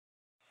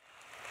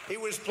He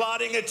was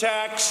plotting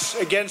attacks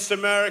against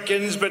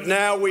Americans, but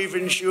now we've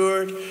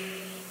ensured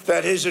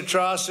that his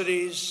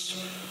atrocities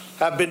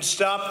have been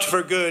stopped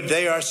for good.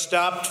 They are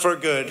stopped for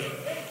good.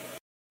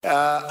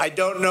 I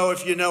don't know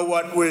if you know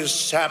what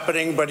was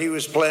happening, but he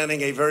was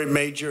planning a very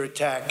major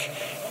attack,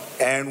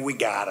 and we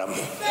got him.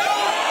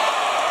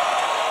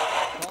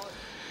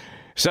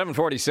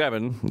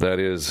 7:47, that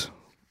is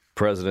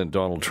President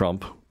Donald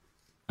Trump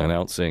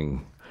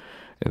announcing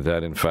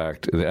that, in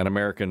fact, an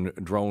American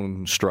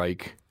drone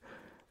strike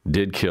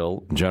did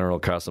kill General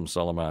Qasem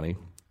Soleimani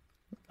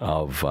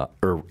of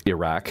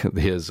Iraq.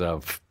 His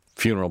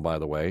funeral, by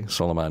the way,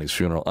 Soleimani's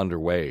funeral,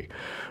 underway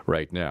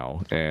right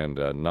now. And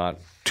not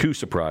too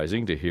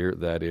surprising to hear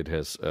that it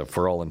has,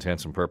 for all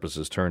intents and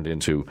purposes, turned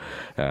into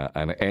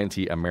an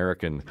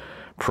anti-American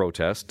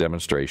protest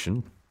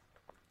demonstration.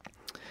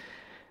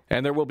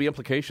 And there will be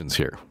implications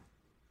here.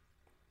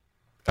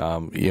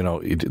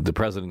 The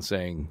president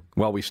saying,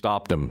 well, we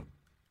stopped him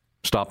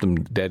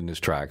dead in his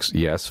tracks.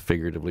 Yes,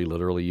 figuratively,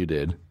 literally, you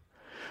did.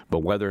 But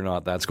whether or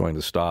not that's going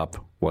to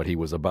stop what he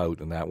was about,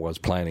 and that was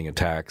planning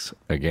attacks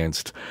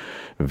against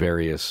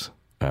various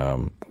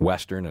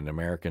Western and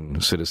American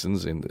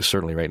citizens,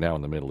 certainly right now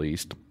in the Middle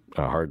East,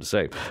 hard to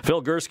say.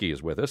 Phil Gurski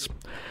is with us.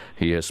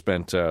 He has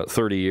spent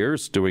 30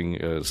 years doing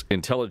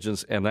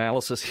intelligence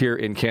analysis here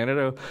in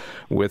Canada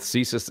with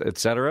CSIS, et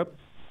cetera.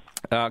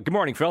 Good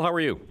morning, Phil. How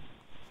are you?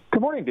 Good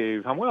morning,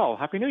 Dave. I'm well.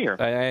 Happy New Year.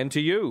 And to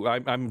you.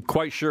 I'm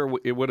quite sure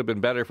it would have been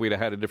better if we'd have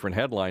had a different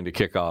headline to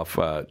kick off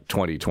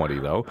 2020,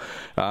 though.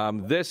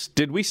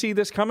 Did we see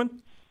this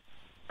coming?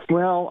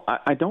 Well,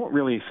 I don't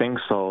really think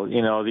so.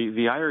 You know,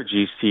 the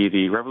IRGC,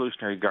 the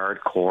Revolutionary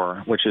Guard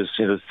Corps, which is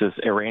this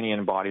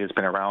Iranian body that's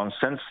been around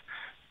since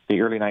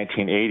the early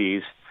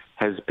 1980s,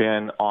 has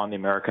been on the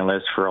American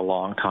list for a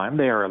long time.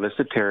 They are a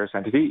listed terrorist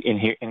entity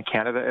in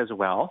Canada as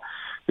well.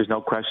 There's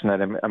no question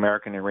that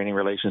American and Iranian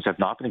relations have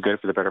not been good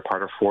for the better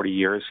part of 40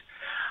 years.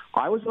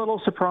 I was a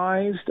little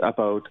surprised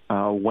about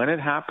when it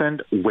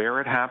happened,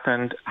 where it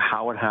happened,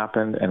 how it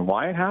happened, and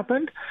why it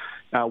happened.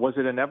 Was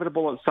it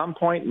inevitable at some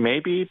point?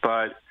 Maybe,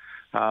 but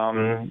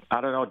I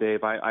don't know,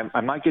 Dave.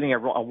 I'm not getting a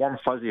warm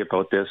fuzzy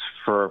about this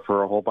for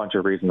a whole bunch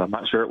of reasons. I'm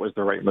not sure it was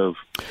the right move.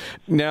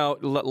 Now,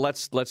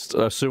 let's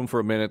assume for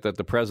a minute that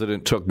the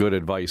president took good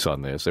advice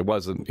on this. It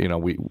wasn't,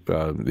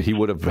 he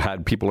would have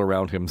had people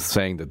around him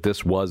saying that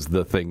this was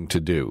the thing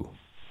to do.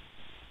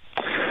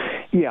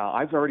 Yeah,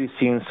 I've already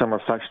seen some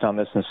reflection on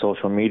this in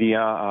social media.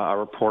 A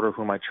reporter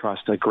whom I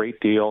trust a great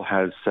deal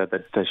has said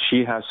that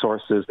she has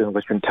sources in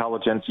which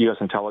U.S.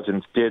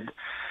 intelligence did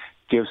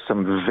give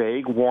some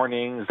vague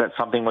warnings that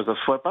something was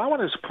afoot. But I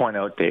want to just point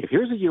out, Dave,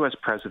 here's a U.S.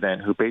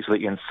 president who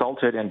basically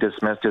insulted and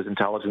dismissed his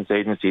intelligence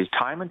agencies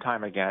time and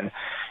time again,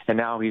 and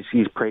now he's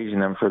praising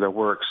them for their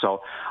work.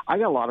 So I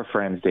got a lot of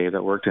friends, Dave,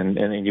 that worked in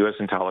U.S.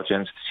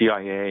 intelligence,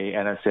 CIA,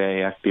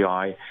 NSA,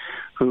 FBI,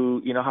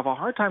 who, have a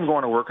hard time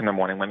going to work in the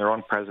morning when their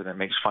own president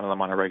makes fun of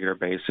them on a regular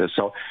basis.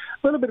 So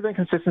a little bit of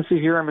inconsistency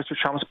here on Mr.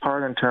 Trump's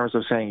part in terms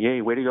of saying, yay,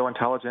 way to go,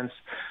 intelligence.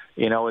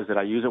 Is that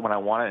I use it when I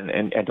want it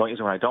and don't use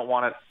it when I don't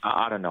want it?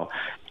 I don't know.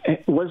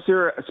 Was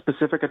there a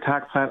specific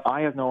attack plan?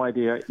 I have no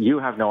idea. You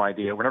have no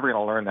idea. We're never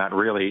going to learn that,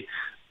 really.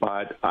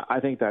 But I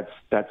think that's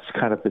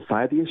kind of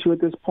beside the issue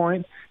at this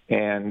point.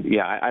 And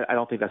yeah, I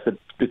don't think that's the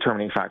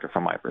determining factor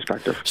from my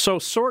perspective. So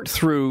sort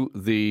through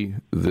the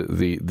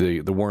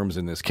worms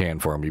in this can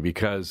for me,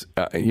 because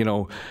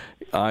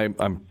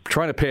I'm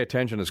trying to pay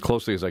attention as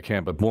closely as I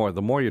can, but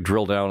the more you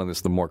drill down on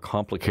this, the more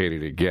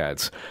complicated it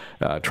gets.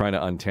 Trying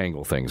to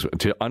untangle things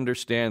to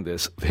understand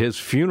this. His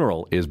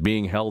funeral is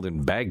being held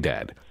in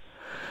Baghdad.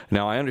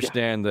 Now I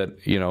understand that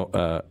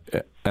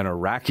an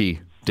Iraqi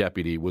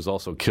deputy was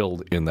also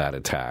killed in that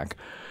attack.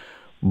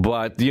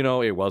 But,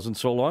 it wasn't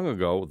so long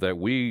ago that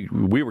we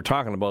were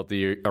talking about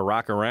the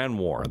Iraq-Iran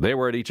war. They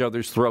were at each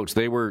other's throats.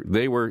 They were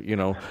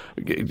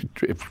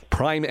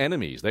prime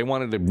enemies. They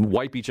wanted to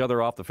wipe each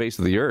other off the face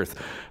of the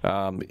earth.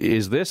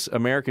 Is this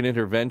American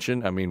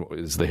intervention,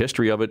 is the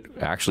history of it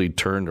actually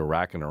turned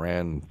Iraq and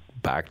Iran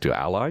back to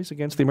allies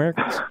against the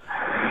Americans?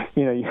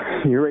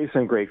 You raise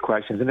some great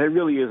questions, and it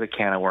really is a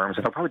can of worms.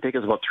 It'll probably take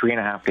us about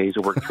 3.5 days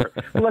to work through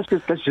it. But let's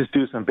just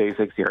do some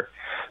basics here.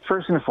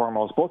 First and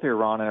foremost, both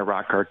Iran and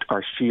Iraq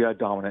are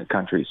Shia-dominant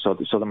countries. So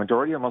the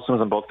majority of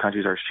Muslims in both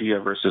countries are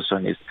Shia versus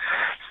Sunnis.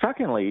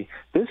 Secondly,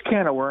 this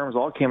can of worms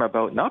all came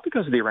about not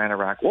because of the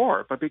Iran-Iraq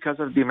war, but because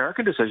of the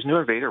American decision to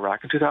invade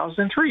Iraq in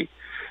 2003.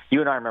 You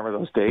and I remember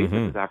those days. Mm-hmm.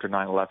 It was after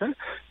 9/11.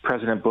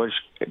 President Bush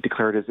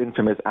declared his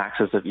infamous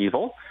axis of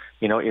evil.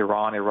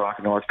 Iran,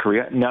 Iraq, North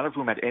Korea, none of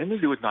whom had anything to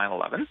do with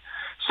 9/11.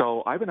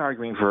 So I've been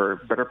arguing for a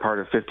better part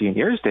of 15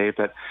 years, Dave,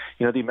 that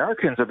the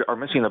Americans are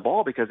missing the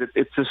ball because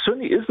it's the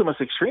Sunni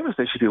Islamist extremists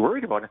they should be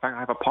worried about. In fact, I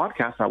have a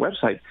podcast on my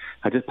website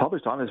I just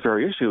published on this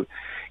very issue.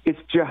 It's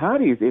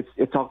jihadis,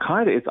 it's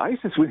Al-Qaeda, it's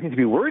ISIS we need to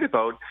be worried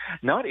about,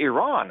 not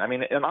Iran. I'm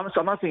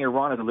not saying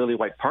Iran is a lily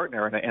white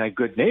partner and a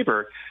good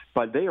neighbor,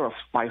 but they are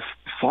by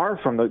far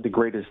from the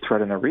greatest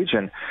threat in the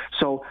region.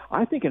 So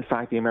I think, in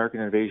fact, the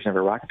American invasion of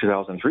Iraq in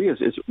 2003 is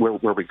where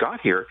we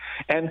got here.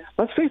 And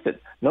let's face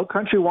it, no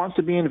country wants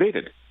to be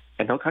invaded.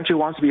 and no country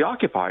wants to be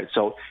occupied.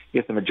 So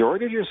if the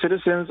majority of your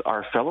citizens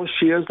are fellow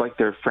Shias like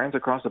their friends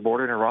across the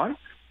border in Iran,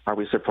 are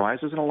we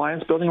surprised there's an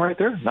alliance building right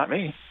there? Not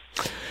me.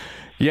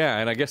 Yeah,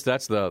 and I guess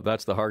that's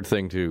the hard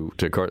thing to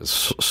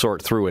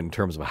sort through in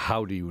terms of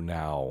how do you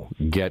now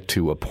get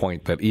to a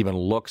point that even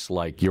looks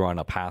like you're on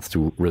a path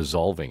to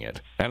resolving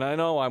it. And I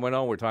know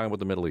we're talking about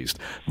the Middle East,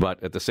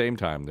 but at the same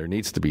time, there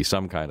needs to be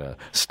some kind of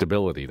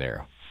stability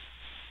there.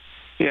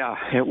 Yeah,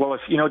 well,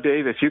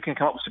 Dave, if you can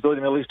come up with stability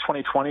in the Middle East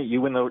 2020, you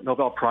win the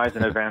Nobel Prize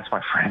in advance,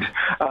 my friend.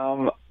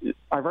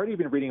 I've already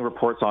been reading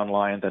reports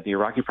online that the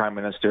Iraqi Prime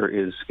Minister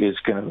is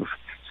going to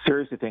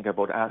seriously think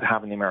about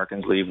having the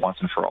Americans leave once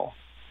and for all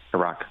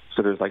Iraq.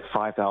 So there's like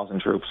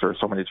 5,000 troops or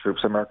so many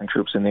troops, American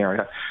troops in the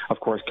area. Of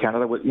course,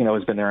 Canada,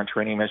 has been there on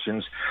training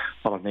missions,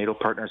 a lot of NATO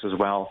partners as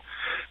well.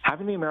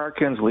 Having the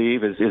Americans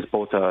leave is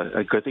both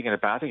a good thing and a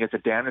bad thing. It's a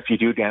damn if you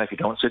do, damn if you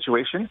don't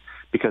situation,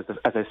 because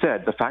as I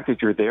said, the fact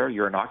that you're there,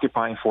 you're an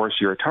occupying force,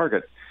 you're a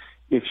target.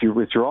 If you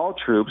withdraw all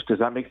troops, does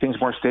that make things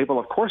more stable?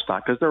 Of course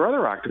not, because there are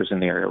other actors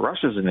in the area.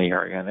 Russia's in the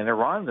area, and then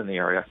Iran's in the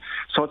area.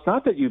 So it's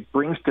not that you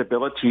bring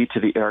stability to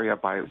the area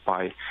by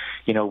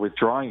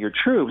withdrawing your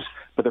troops,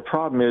 but the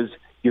problem is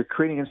you're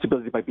creating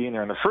instability by being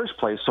there in the first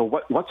place. So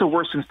what's a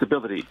worse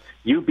instability?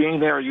 You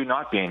being there or you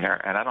not being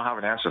there? And I don't have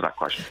an answer to that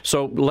question.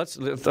 So let's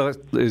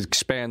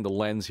expand the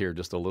lens here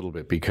just a little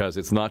bit, because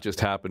it's not just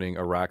happening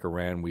Iraq,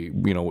 Iran. We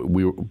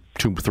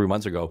 2-3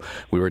 months ago,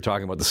 we were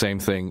talking about the same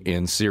thing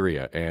in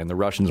Syria and the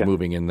Russians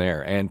moving in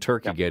there and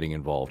Turkey getting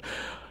involved.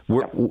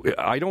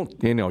 I don't,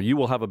 you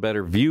will have a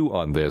better view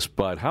on this,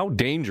 but how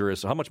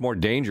much more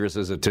dangerous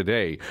is it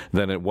today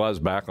than it was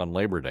back on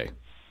Labor Day?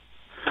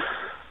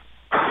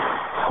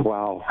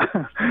 Wow.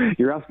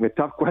 You're asking a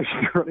tough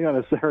question early on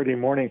a Saturday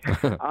morning.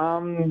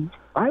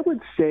 I would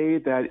say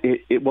that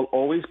it will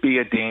always be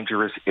a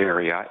dangerous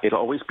area. It'll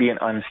always be an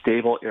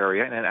unstable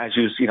area. And as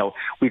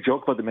we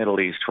joke about the Middle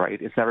East,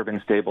 right? It's never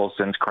been stable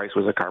since Christ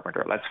was a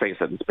carpenter. Let's face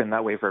it. It's been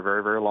that way for a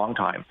very, very long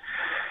time.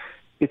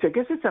 I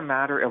guess it's a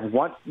matter of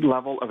what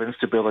level of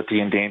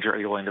instability and danger are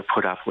you willing to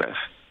put up with.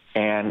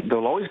 And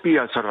there'll always be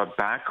a sort of a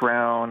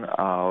background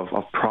of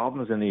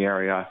problems in the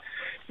area.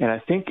 And I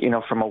think,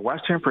 from a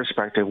Western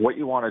perspective, what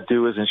you want to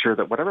do is ensure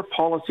that whatever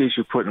policies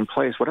you put in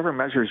place, whatever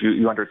measures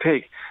you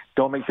undertake,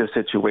 don't make the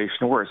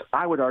situation worse.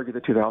 I would argue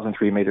that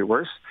 2003 made it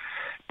worse.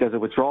 Does a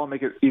withdrawal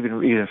make it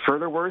even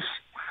further worse?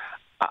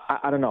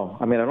 I don't know.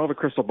 I mean, I don't have a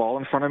crystal ball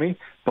in front of me,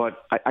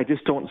 but I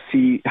just don't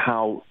see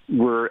how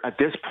we're at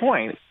this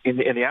point in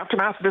the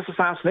aftermath of this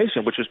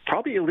assassination, which is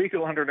probably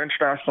illegal under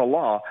international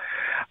law.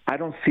 I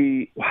don't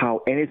see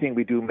how anything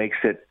we do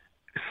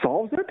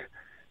solves it.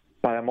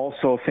 But I'm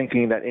also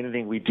thinking that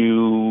anything we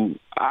do,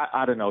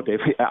 I don't know, Dave.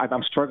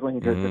 I'm struggling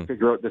to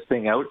figure this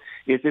thing out.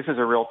 This is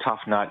a real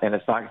tough nut, and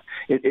it's not.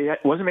 It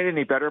wasn't made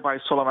any better by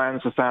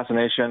Soleiman's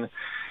assassination.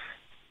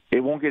 It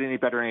won't get any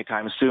better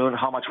anytime soon.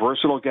 How much worse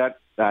it'll get,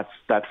 that's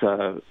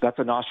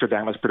a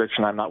Nostradamus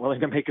prediction I'm not willing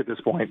to make at this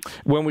point.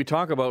 When we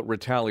talk about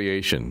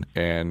retaliation,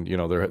 and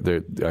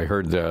I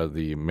heard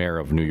the mayor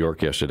of New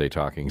York yesterday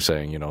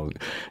saying,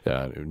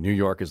 New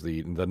York is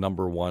the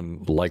number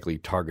one likely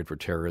target for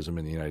terrorism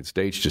in the United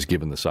States, just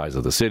given the size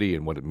of the city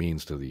and what it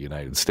means to the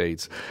United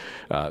States.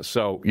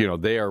 So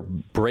they are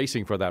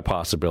bracing for that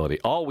possibility.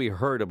 All we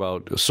heard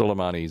about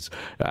Soleimani's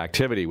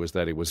activity was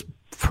that it was,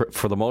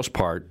 for the most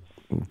part,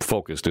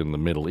 focused in the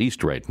Middle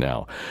East right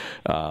now.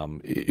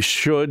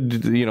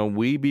 Should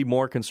we be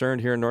more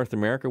concerned here in North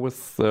America with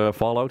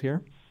fallout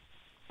here?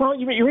 Well,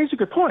 you raise a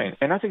good point,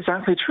 and that's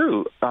exactly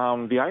true. The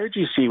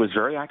IRGC was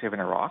very active in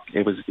Iraq.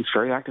 It's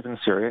very active in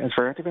Syria. And it's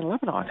very active in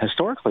Lebanon.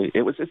 Historically,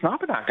 it's not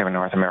been active in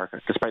North America,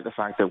 despite the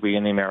fact that we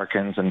and the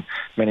Americans and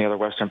many other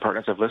Western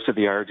partners have listed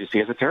the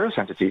IRGC as a terrorist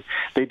entity.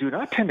 They do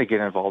not tend to get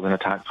involved in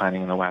attack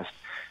planning in the West.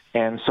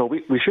 And so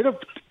we should have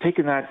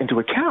taken that into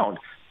account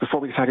before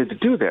we decided to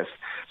do this.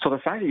 So the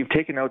fact that you've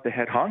taken out the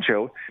head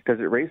honcho, does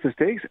it raise the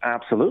stakes?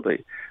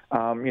 Absolutely.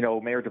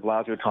 Mayor de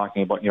Blasio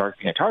talking about New York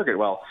being a target.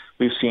 Well,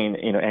 we've seen,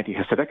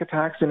 anti-Hasidic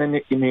attacks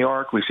in New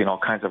York. We've seen all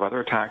kinds of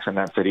other attacks in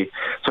that city.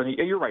 So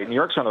you're right. New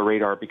York's on the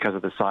radar because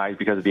of the size,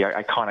 because of the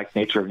iconic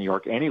nature of New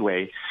York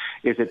anyway.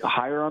 Is it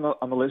higher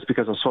on the list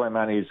because of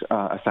Soleimani's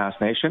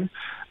assassination?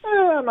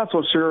 I'm not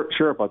so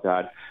sure about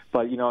that.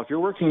 But, if you're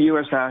working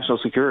U.S. national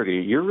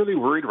security, you're really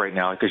worried right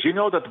now because you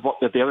know that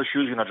the other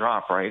shoe's going to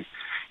drop, right?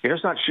 You're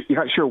not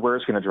sure where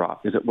it's going to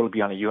drop. Will it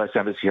be on a U.S.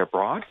 embassy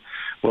abroad?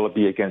 Will it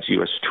be against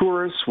U.S.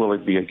 tourists? Will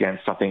it be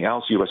against something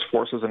else, U.S.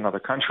 forces in another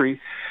country?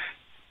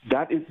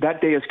 That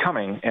day is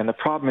coming, and the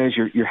problem is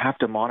you have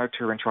to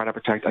monitor and try to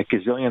protect a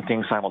gazillion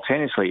things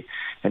simultaneously.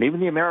 And even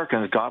the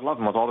Americans, God love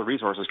them, with all the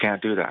resources,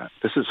 can't do that.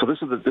 This is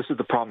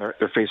the problem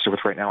they're faced with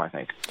right now, I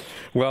think.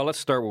 Well, let's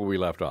start where we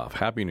left off.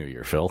 Happy New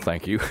Year, Phil.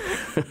 Thank you.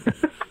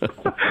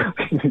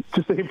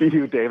 The same to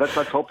you, Dave. Let's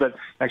hope that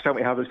next time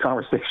we have this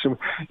conversation,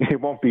 it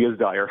won't be as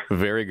dire.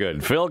 Very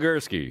good. Phil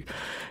Gurski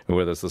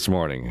with us this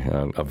morning,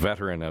 a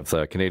veteran of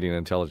the Canadian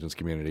intelligence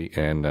community.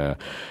 And,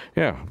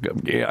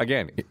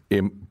 again,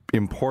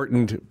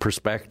 important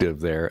perspective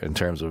there in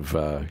terms of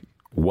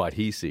what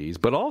he sees,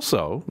 but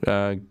also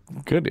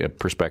good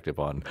perspective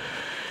on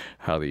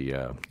how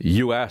the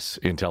U.S.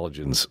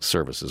 intelligence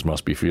services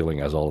must be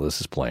feeling as all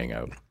this is playing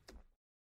out.